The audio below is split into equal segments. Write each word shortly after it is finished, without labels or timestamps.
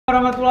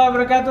Warahmatullahi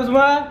wabarakatuh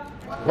semua.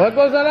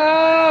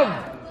 Waalaikumsalam.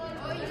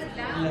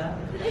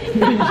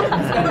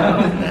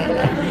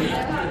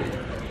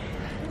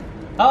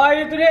 How are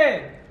you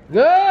today?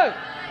 Good.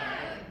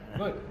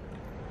 Good.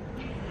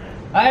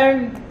 I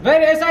am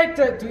very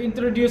excited to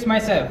introduce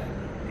myself.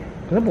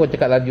 Kenapa kau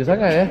cakap laju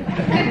sangat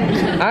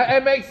I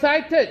am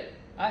excited.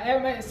 I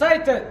am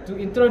excited to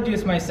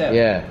introduce myself.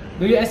 Yeah.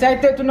 Do you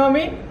excited to know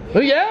me?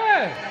 Oh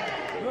yeah.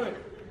 Good.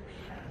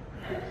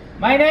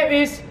 My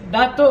name is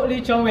Datuk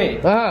Chong.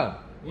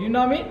 You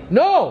know me?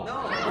 No.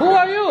 Who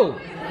are you?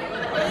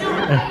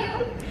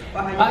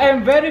 I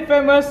am very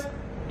famous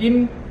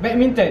in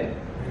badminton.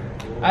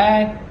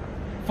 I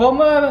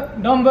former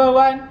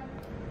 #1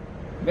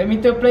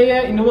 badminton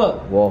player in the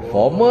world. Wow,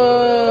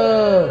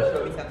 former.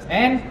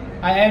 And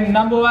I am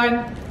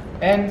 #1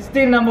 and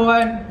still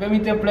 #1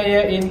 badminton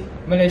player in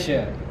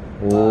Malaysia.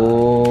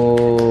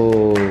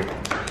 Oh.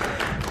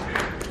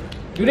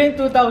 During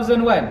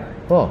 2001,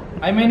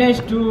 I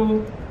managed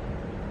to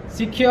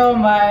secure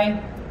my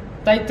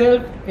title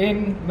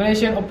in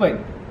Malaysian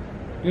Open.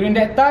 During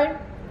that time,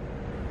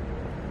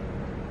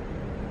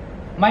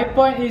 my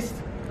point is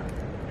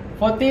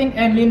 14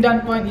 and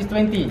Lindan point is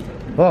 20.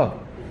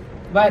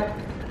 But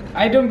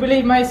I don't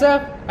believe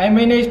myself. I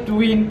managed to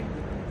win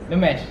the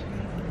match.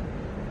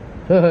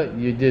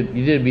 You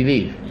didn't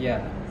believe?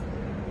 Yeah.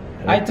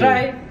 I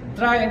try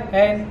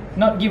and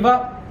not give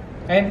up,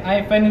 and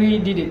I finally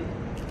did it.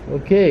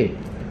 Okay.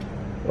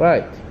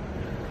 Right.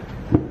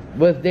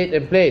 Birth date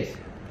and place.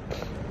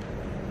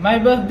 My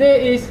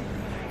birthday is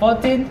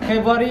 14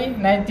 February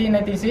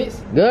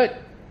 1996. Good.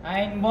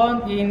 I'm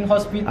born in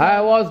hospital.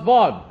 I was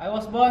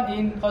born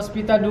in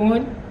Hospital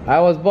Dungun. I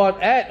was born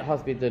at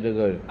Hospital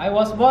Dungun. I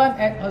was born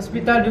at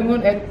Hospital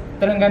Dungun at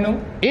Terengganu.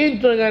 In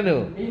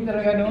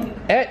Terengganu.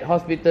 At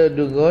Hospital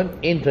Dungun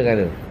in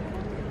Terengganu.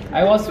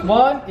 I was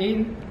born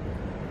in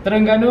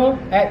Terengganu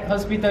at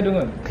Hospital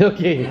Dungun.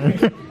 Okay.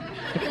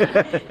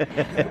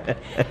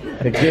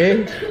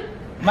 Okay.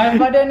 My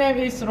father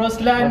name is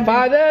Roslan.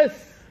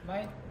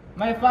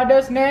 My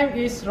father's name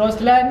is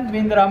Roslan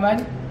bin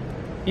Rahman.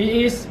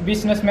 He is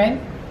businessman.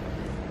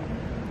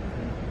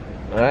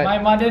 Alright. My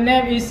mother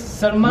name is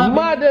Salma.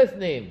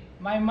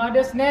 My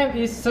mother's name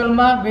is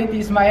Salma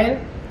binti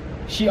Ismail.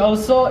 She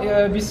also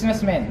a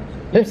businessman.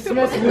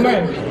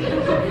 Businesswoman.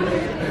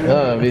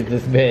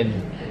 Businessman.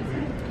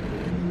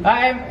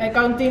 I am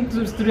accounting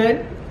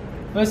student,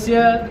 first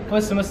year,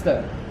 first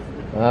semester.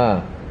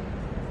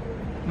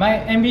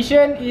 My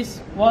ambition is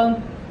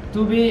want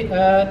to be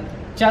a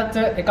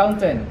chartered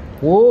accountant.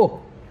 Oh.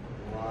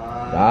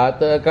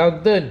 Chartered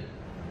accountant.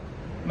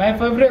 My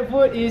favorite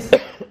food is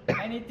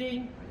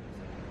anything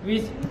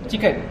with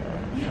chicken.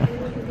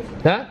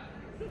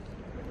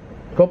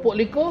 Keropok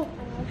lekor?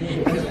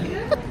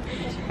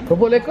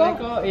 Keropok lekor?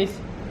 Lekor is,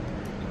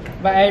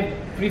 but I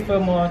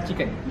prefer more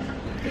chicken.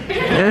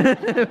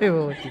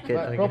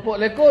 But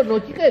keropok lekor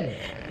no chicken.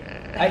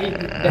 I eat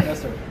that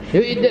also.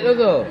 You eat that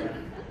also?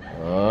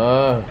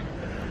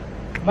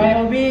 My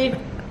hobby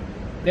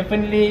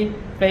definitely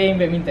playing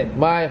badminton.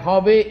 My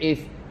hobby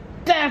is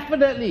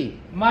definitely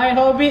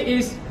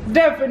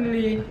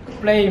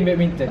playing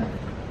badminton.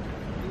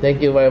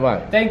 Thank you very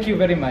much. Thank you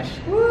very much.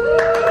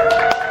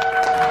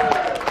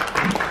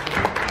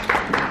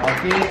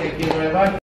 Okay, thank you very much.